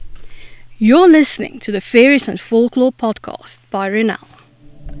You're listening to the Fairies and Folklore podcast by Renal.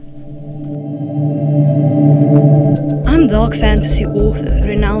 I'm dark fantasy author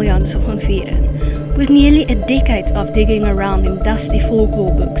Renal Janssen van Vieren. With nearly a decade of digging around in dusty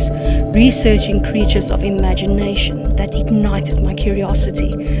folklore books, researching creatures of imagination that ignited my curiosity,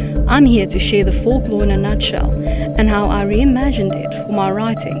 I'm here to share the folklore in a nutshell and how I reimagined it for my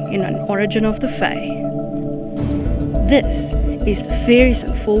writing in An Origin of the Fae. This is the Fairies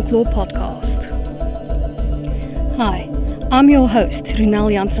and Folklore podcast. Hi, I'm your host,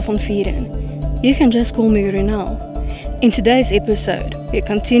 Renal Janssen van Vieren. You can just call me Renal. In today's episode, we're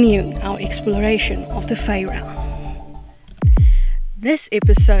continuing our exploration of the Fae realm. This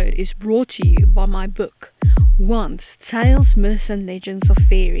episode is brought to you by my book, Once, Tales, Myths and Legends of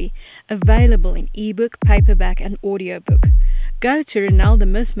Fairy, available in ebook, paperback and audiobook. Go to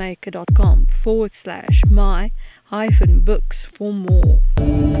renaldemythmaker.com/my-books for more.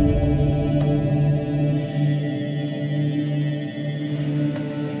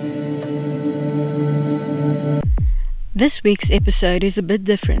 This week's episode is a bit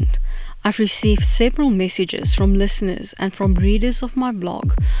different. I've received several messages from listeners and from readers of my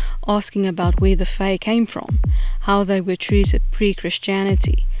blog asking about where the Fae came from, how they were treated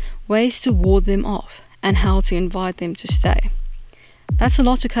pre-Christianity, ways to ward them off, and how to invite them to stay. That's a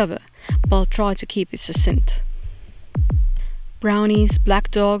lot to cover, but I'll try to keep it succinct. Brownies,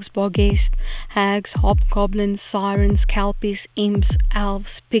 black dogs, bogests, hags, hobgoblins, sirens, kelpies, imps, elves,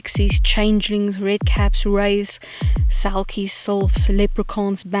 pixies, changelings, redcaps, wraiths, salkies, sylphs,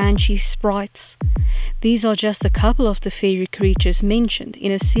 leprechauns, banshees, sprites. These are just a couple of the fairy creatures mentioned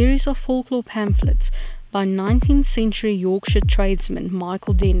in a series of folklore pamphlets by 19th century Yorkshire tradesman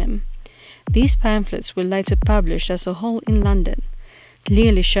Michael Denham. These pamphlets were later published as a whole in London,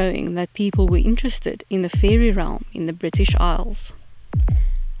 clearly showing that people were interested in the fairy realm in the British Isles.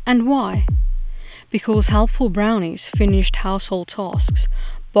 And why? Because helpful brownies finished household tasks,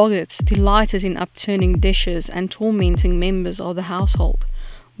 boggarts delighted in upturning dishes and tormenting members of the household,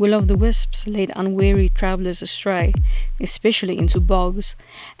 will-o'-the-wisps led unwary travellers astray, especially into bogs,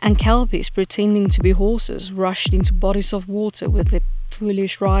 and kelpies pretending to be horses rushed into bodies of water with their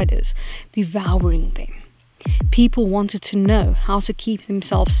foolish riders, devouring them. People wanted to know how to keep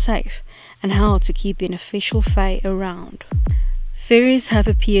themselves safe and how to keep the unofficial Fae around. Fairies have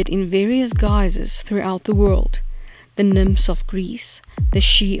appeared in various guises throughout the world. The nymphs of Greece, the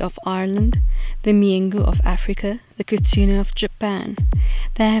Sidhe of Ireland, the Miengu of Africa, the Kitsune of Japan.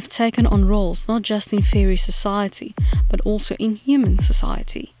 They have taken on roles not just in fairy society, but also in human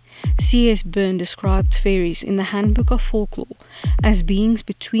society. C.S. Byrne described fairies in the Handbook of Folklore as beings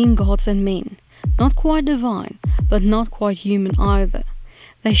between gods and men, not quite divine, but not quite human either.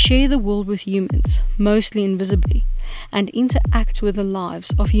 They share the world with humans, mostly invisibly, and interact with the lives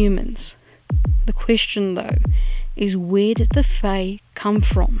of humans. The question, though, is where did the Fae come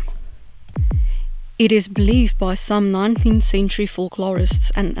from? It is believed by some 19th century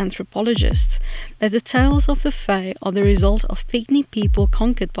folklorists and anthropologists that the tales of the Fae are the result of pygmy people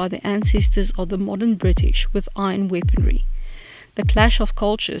conquered by the ancestors of the modern British with iron weaponry. The clash of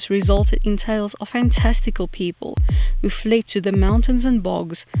cultures resulted in tales of fantastical people who fled to the mountains and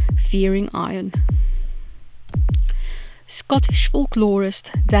bogs, fearing iron. Scottish folklorist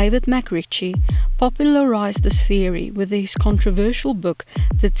David MacRitchie popularized this theory with his controversial book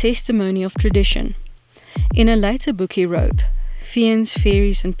The Testimony of Tradition. In a later book he wrote, Fiends,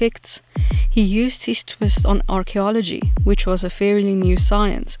 Fairies and Picts, he used his twist on archaeology, which was a fairly new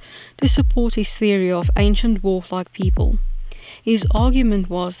science, to support his theory of ancient dwarf-like people. His argument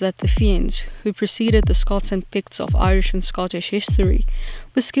was that the Fiends, who preceded the Scots and Picts of Irish and Scottish history,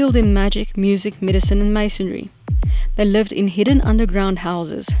 were skilled in magic, music, medicine and masonry. They lived in hidden underground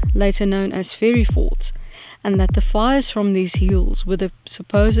houses, later known as fairy forts, and that the fires from these hills were the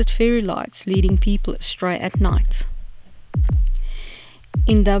supposed fairy lights leading people astray at night.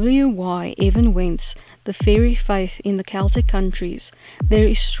 In W.Y. Evan Went's The Fairy Faith in the Celtic Countries, there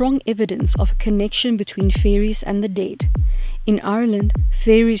is strong evidence of a connection between fairies and the dead. In Ireland,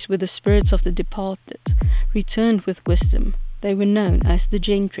 fairies were the spirits of the departed, returned with wisdom. They were known as the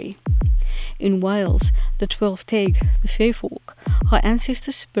gentry. In Wales, the 12 Teg, the fair folk, are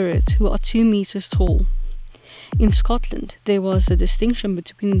ancestor spirits who are 2 meters tall. In Scotland, there was a distinction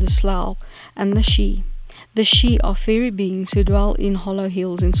between the Slough and the Sidhe. The Sidhe are fairy beings who dwell in hollow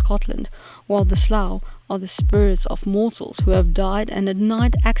hills in Scotland, while the Slough are the spirits of mortals who have died and are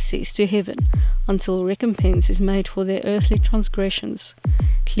denied access to heaven until recompense is made for their earthly transgressions.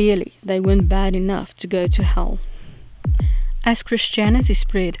 Clearly, they weren't bad enough to go to hell. As Christianity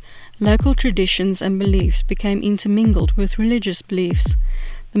spread, local traditions and beliefs became intermingled with religious beliefs.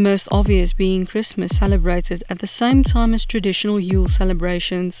 the most obvious being Christmas, celebrated at the same time as traditional Yule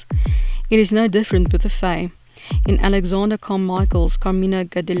celebrations. It is no different with the Fae. In Alexander Carmichael's Carmina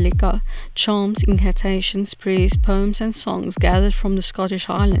Gadelica, charms, incantations, prayers, poems and songs gathered from the Scottish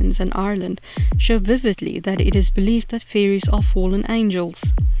Highlands and Ireland show vividly that it is believed that fairies are fallen angels.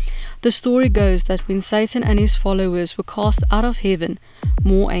 The story goes that when Satan and his followers were cast out of heaven,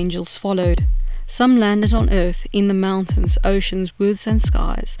 more angels followed. Some landed on earth, in the mountains, oceans, woods and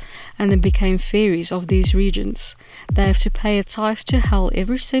skies, and then became fairies of these regions. They have to pay a tithe to hell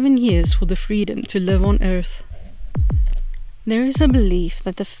every 7 years for the freedom to live on earth. There is a belief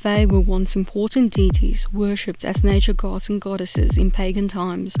that the Fae were once important deities worshipped as nature gods and goddesses in pagan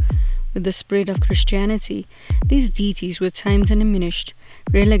times. With the spread of Christianity, these deities were tamed and diminished,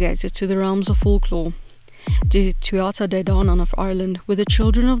 relegated to the realms of folklore. The Tuatha De Danann of Ireland were the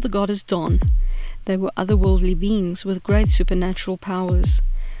children of the goddess Dawn. They were otherworldly beings with great supernatural powers.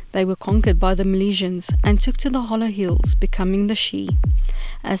 They were conquered by the Milesians and took to the Hollow Hills, becoming the Sidhe.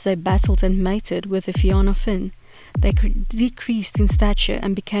 As they battled and mated with the Fianna Fáin, they decreased in stature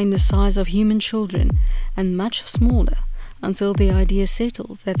and became the size of human children, and much smaller, until the idea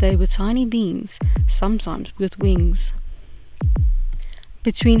settled that they were tiny beings, sometimes with wings.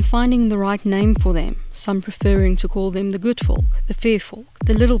 Between finding the right name for them, some preferring to call them the good folk, the fair folk,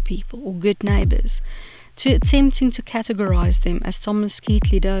 the little people, or good neighbours, to attempting to categorize them as Thomas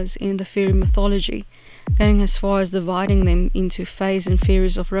Keatley does in the fairy mythology, going as far as dividing them into fays and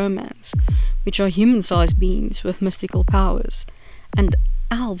fairies of romance, which are human-sized beings with mystical powers, and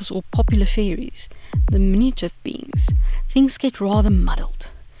elves or popular fairies, the diminutive beings, things get rather muddled.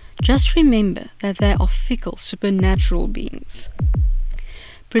 Just remember that they are fickle, supernatural beings.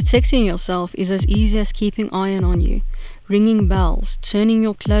 Protecting yourself is as easy as keeping iron on you, ringing bells, turning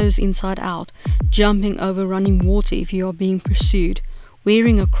your clothes inside out, jumping over running water if you are being pursued,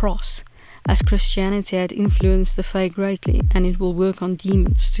 wearing a cross, as Christianity had influenced the Fae greatly, and it will work on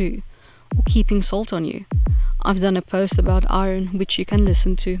demons too, or keeping salt on you. I've done a post about iron, which you can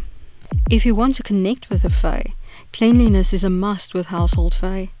listen to. If you want to connect with the Fae, cleanliness is a must with household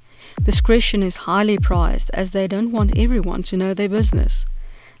Fae. Discretion is highly prized, as they don't want everyone to know their business.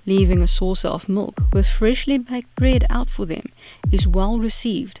 Leaving a saucer of milk with freshly baked bread out for them is well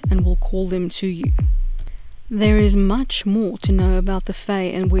received and will call them to you. There is much more to know about the Fae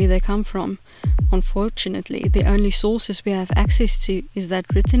and where they come from. Unfortunately, the only sources we have access to is that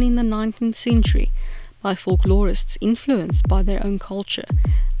written in the 19th century by folklorists influenced by their own culture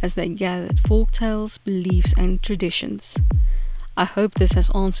as they gathered folk tales, beliefs and traditions. I hope this has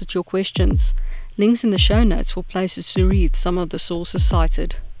answered your questions. Links in the show notes for places to read some of the sources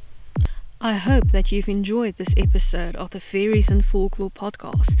cited. I hope that you've enjoyed this episode of the Fairies and Folklore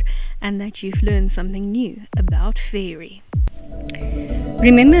podcast and that you've learned something new about fairy.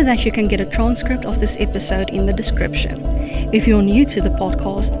 Remember that you can get a transcript of this episode in the description. If you're new to the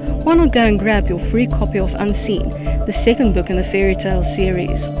podcast, why not go and grab your free copy of Unseen, the second book in the fairy tale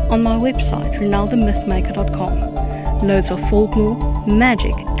series, on my website, RenaldoMythmaker.com. Loads of folklore,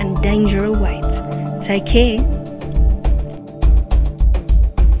 magic and danger awaits. Take care.